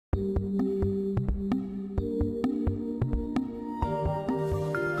In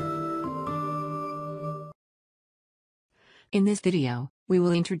this video, we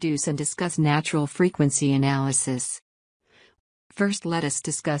will introduce and discuss natural frequency analysis. First, let us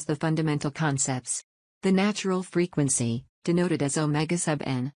discuss the fundamental concepts. The natural frequency, denoted as omega sub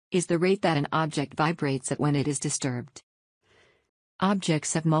n, is the rate that an object vibrates at when it is disturbed.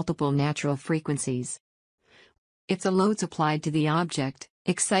 Objects have multiple natural frequencies. If the loads applied to the object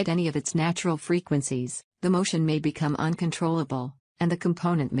excite any of its natural frequencies, the motion may become uncontrollable, and the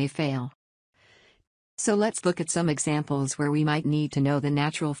component may fail. So let's look at some examples where we might need to know the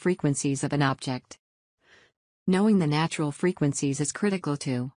natural frequencies of an object. Knowing the natural frequencies is critical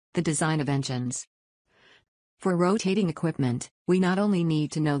to the design of engines. For rotating equipment, we not only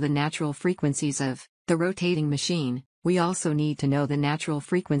need to know the natural frequencies of the rotating machine, we also need to know the natural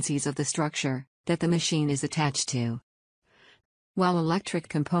frequencies of the structure that the machine is attached to. While electric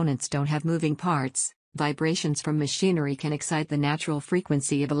components don't have moving parts, vibrations from machinery can excite the natural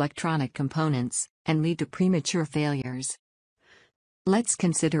frequency of electronic components and lead to premature failures. Let's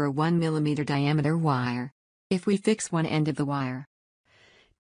consider a 1 mm diameter wire. If we fix one end of the wire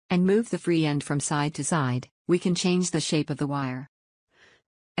and move the free end from side to side, we can change the shape of the wire.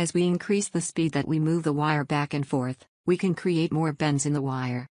 As we increase the speed that we move the wire back and forth, we can create more bends in the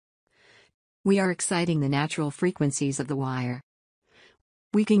wire. We are exciting the natural frequencies of the wire.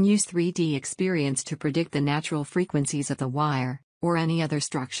 We can use 3DEXPERIENCE to predict the natural frequencies of the wire, or any other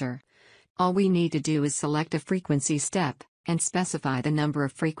structure. All we need to do is select a frequency step, and specify the number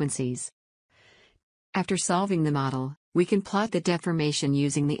of frequencies. After solving the model, we can plot the deformation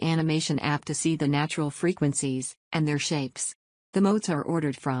using the animation app to see the natural frequencies, and their shapes. The modes are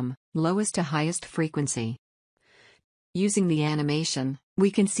ordered from lowest to highest frequency. Using the animation, we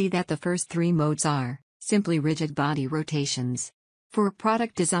can see that the first three modes are simply rigid body rotations. For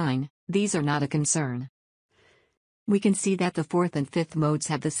product design, these are not a concern. We can see that the fourth and fifth modes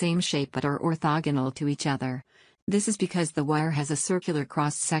have the same shape but are orthogonal to each other. This is because the wire has a circular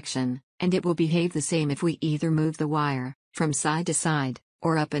cross-section, and it will behave the same if we either move the wire from side to side,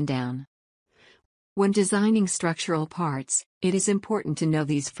 or up and down. When designing structural parts, it is important to know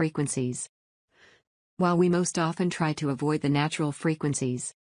these frequencies. While we most often try to avoid the natural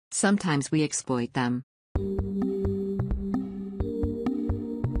frequencies, sometimes we exploit them.